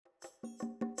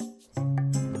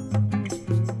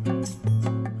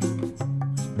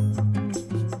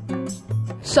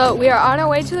So we are on our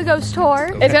way to the ghost tour.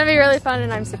 Okay. It's gonna be really fun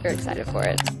and I'm super excited for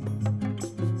it.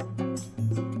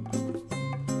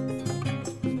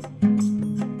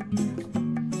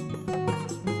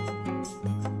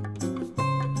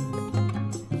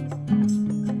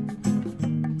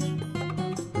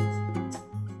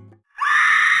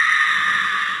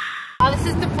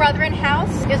 This is the Brethren House.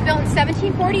 It was built in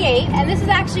 1748, and this is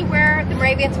actually where the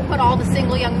Moravians put all the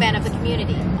single young men of the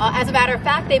community. As a matter of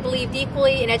fact, they believed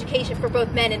equally in education for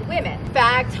both men and women. In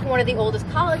fact, one of the oldest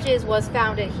colleges was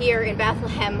founded here in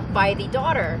Bethlehem by the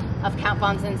daughter of Count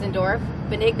von Zinzendorf,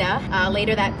 Benigna.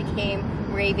 Later that became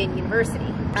Moravian University.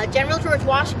 General George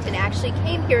Washington actually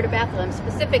came here to Bethlehem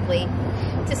specifically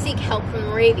to seek help from the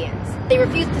Moravians. They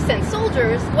refused to send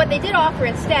soldiers. What they did offer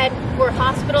instead were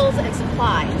hospitals and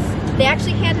supplies. They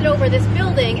actually handed over this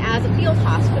building as a field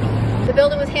hospital. The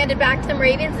building was handed back to the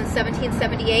Moravians in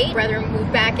 1778. Brethren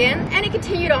moved back in, and it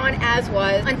continued on as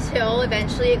was until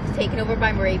eventually it was taken over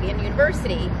by Moravian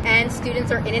University. And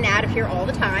students are in and out of here all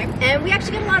the time. And we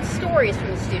actually get a lot of stories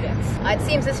from the students. It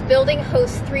seems this building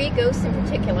hosts 3 ghosts in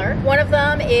particular. One of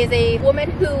them is a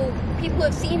woman who people who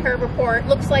have seen her report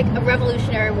looks like a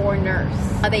Revolutionary War nurse.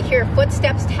 They hear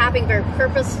footsteps tapping very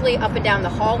purposefully up and down the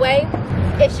hallway.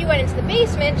 If she went into the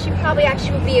basement, she probably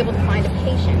actually would be able to find a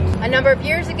patient. A number of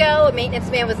years ago, a maintenance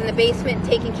man was in the basement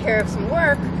taking care of some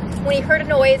work when he heard a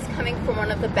noise coming from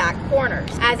one of the back corners.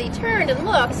 As he turned and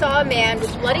looked, he saw a man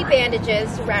with bloody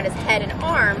bandages around his head and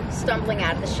arm stumbling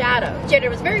out of the shadow. Jetta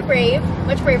was very brave,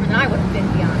 much braver than I would have been,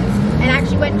 to be honest, and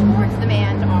actually went towards the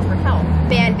man to offer help.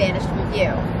 The man vanished from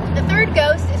view. The third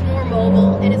ghost is more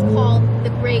mobile and is called the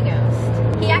Gray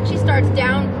Ghost. He actually starts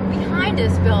down behind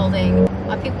this building.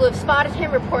 People who have spotted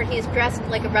him report he is dressed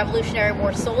like a Revolutionary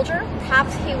War soldier.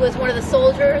 Perhaps he was one of the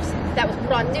soldiers that was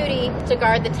put on duty to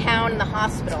guard the town and the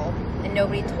hospital, and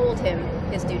nobody told him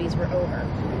his duties were over.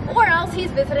 Or else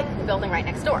he's visiting the building right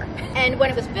next door. And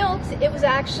when it was built, it was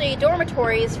actually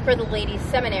dormitories for the ladies'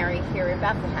 seminary here in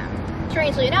Bethlehem.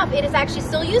 Strangely enough, it is actually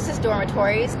still used as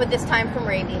dormitories, but this time from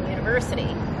Moravian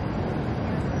University.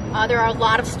 There are a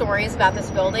lot of stories about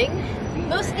this building.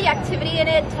 Most of the activity in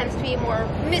it tends to be more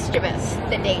mischievous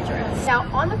than dangerous. Now,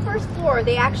 on the first floor,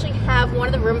 they actually have one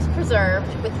of the rooms preserved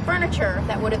with furniture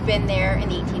that would have been there in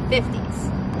the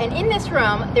 1850s. And in this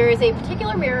room, there is a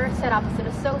particular mirror set opposite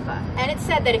a sofa. And it's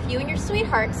said that if you and your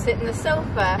sweetheart sit in the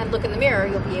sofa and look in the mirror,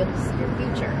 you'll be able to see your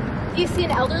future. If you see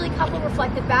an elderly couple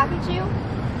reflected back at you,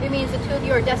 it means the two of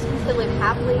you are destined to live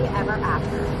happily ever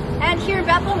after. And here in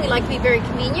Bethlehem, we like to be very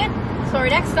convenient. So our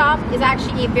next stop is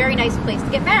actually a very nice place to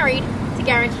get married to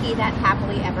guarantee that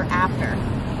happily ever after.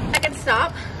 Second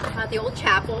stop, the old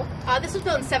chapel. This was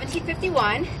built in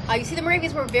 1751. You see the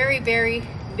Moravians were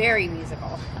very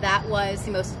musical. That was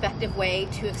the most effective way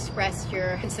to express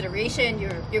your consideration,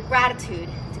 your gratitude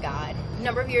to God. A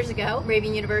number of years ago,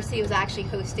 Moravian University was actually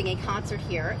hosting a concert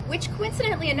here, which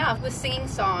coincidentally enough was singing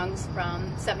songs from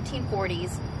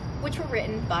 1740s, which were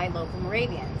written by local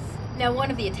Moravians. Now,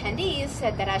 one of the attendees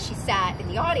said that as she sat in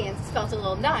the audience, felt a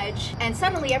little nudge, and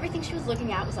suddenly everything she was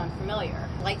looking at was unfamiliar.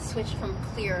 Lights switched from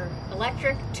clear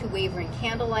electric to wavering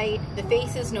candlelight. The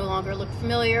faces no longer looked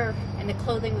familiar, and the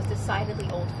clothing was decidedly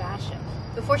old-fashioned.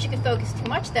 Before she could focus too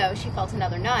much, though, she felt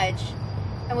another nudge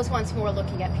and was once more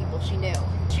looking at people she knew.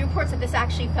 She reports that this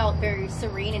actually felt very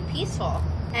serene and peaceful,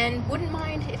 and wouldn't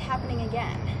mind it happening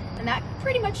again. And that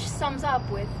pretty much sums up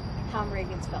with how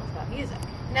Moravians felt about music.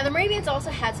 Now, the Moravians also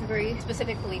had some very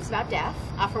specific beliefs about death.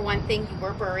 For one thing, you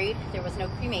were buried, there was no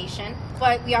cremation,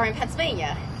 but we are in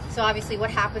Pennsylvania, so obviously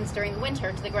what happens during the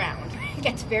winter to the ground? It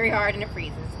gets very hard and it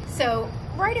freezes. So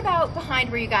right about behind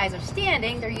where you guys are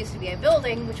standing, there used to be a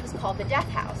building which was called the Death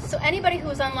House. So anybody who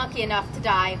was unlucky enough to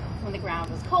die when the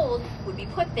ground was cold would be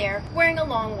put there wearing a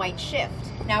long white shift.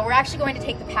 Now, we're actually going to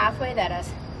take the pathway that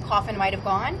a coffin might have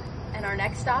gone, and our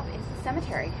next stop is the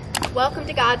cemetery. Welcome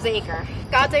to God's Acre.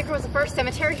 God's Acre was the first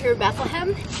cemetery here in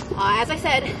Bethlehem. As I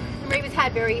said, the Moravians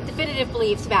had very definitive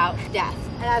beliefs about death.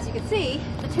 And as you can see,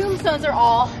 the tombstones are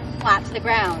all flat to the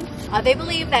ground. They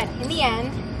believed that in the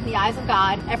end, in the eyes of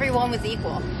God, everyone was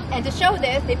equal. And to show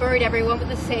this, they buried everyone with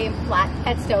the same flat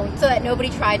headstone so that nobody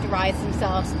tried to rise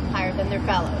themselves higher than their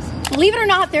fellows. Believe it or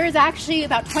not, there is actually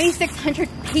about 2,600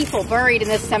 people buried in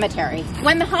this cemetery.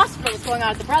 When the hospital was going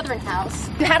on at the Brethren House,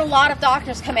 you had a lot of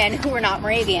doctors come in who were not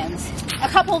Moravians. A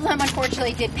couple of them,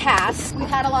 unfortunately, did pass. We've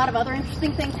had a lot of other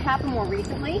interesting things happen more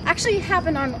recently. Actually, it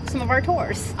happened on some of our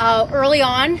tours. Early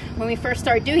on, when we first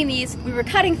started doing these, we were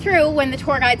cutting through when the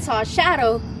tour guide saw a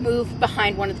shadow move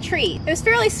behind one of the trees. It was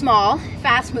fairly small,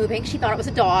 fast-moving. She thought it was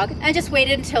a dog, and just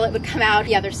waited until it would come out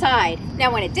the other side.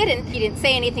 Now, when it didn't, he didn't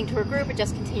say anything to her group. It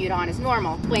just continued on on as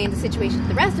normal. Explained the situation to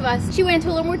the rest of us. She went into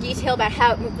a little more detail about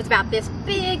how it was about this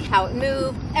big, how it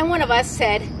moved, and one of us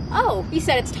said, oh, he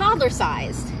said it's toddler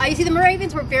sized. You see, the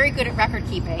Moravians were very good at record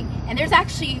keeping, and there's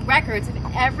actually records of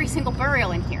every single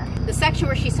burial in here. The section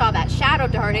where she saw that shadow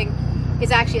darting is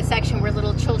actually a section where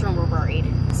little children were buried.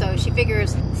 So she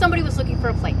figures somebody was looking for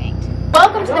a playmate.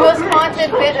 Welcome to the most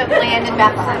haunted bit of land in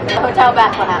Bethlehem, the Hotel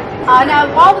Bethlehem. Now,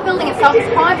 while the building itself is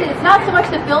haunted, it's not so much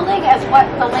the building as what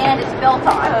the land is built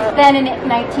on. Then in the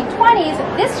 1920s,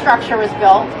 this structure was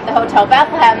built, the Hotel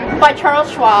Bethlehem, by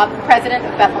Charles Schwab, president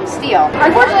of Bethlehem Steel.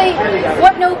 Unfortunately,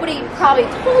 what nobody probably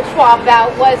told Schwab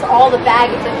about was all the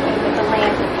baggage that came with the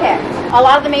land he picked. A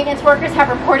lot of the maintenance workers have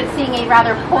reported seeing a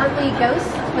rather portly ghost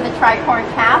with a tricorn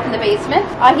cap in the basement.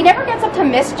 He never gets up to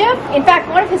mischief. In fact,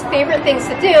 one of his favorite things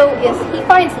to do is he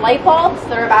finds light bulbs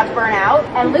that are about to burn out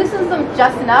and loosens them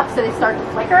just enough so they start to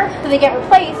flicker, so they get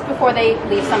replaced before they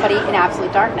leave somebody in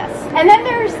absolute darkness. And then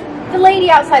there's the lady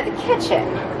outside the kitchen.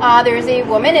 There's a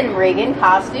woman in Moravian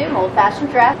costume,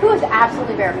 old-fashioned dress, who is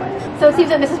absolutely barefoot. So it seems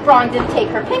that Mrs. Braun didn't take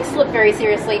her pink slip very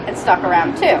seriously and stuck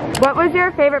around too. What was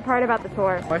your favorite part about the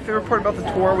tour? My favorite part about the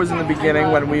tour was in the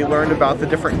beginning when we learned about the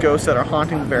different ghosts that are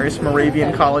haunting the various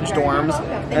Moravian college dorms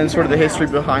and sort of the history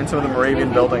behind some of the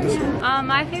Moravian buildings.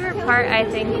 My favorite part, I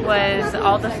think, was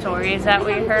all the stories that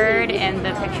we heard and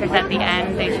the pictures at the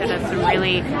end. They showed us some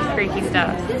really freaky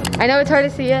stuff. I know it's hard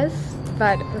to see us,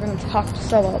 but we're going to talk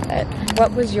just a little bit.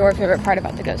 What was your favorite part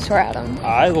about the ghost tour, Adam?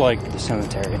 I liked the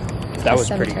cemetery. That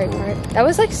was pretty cool. That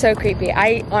was like so creepy.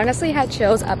 I honestly had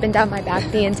chills up and down my back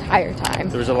the entire time.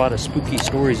 There was a lot of spooky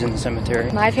stories in the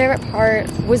cemetery. My favorite part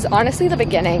was honestly the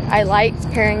beginning. I liked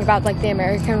hearing about like the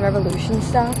American Revolution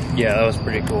stuff. Yeah, that was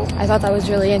pretty cool. I thought that was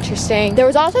really interesting. There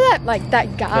was also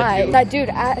that guy, that dude,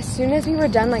 as soon as we were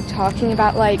done like talking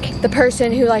about like the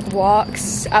person who like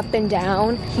walks up and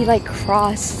down, he like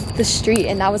crossed the street,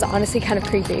 and that was honestly kind of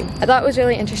creepy. I thought it was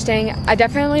really interesting. I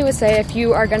definitely would say if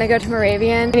you are gonna go to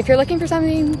Moravian, and if you're looking for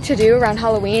something to do around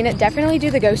Halloween, definitely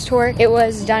do the ghost tour. It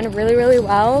was done really, really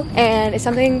well, and it's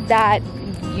something that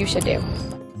you should do.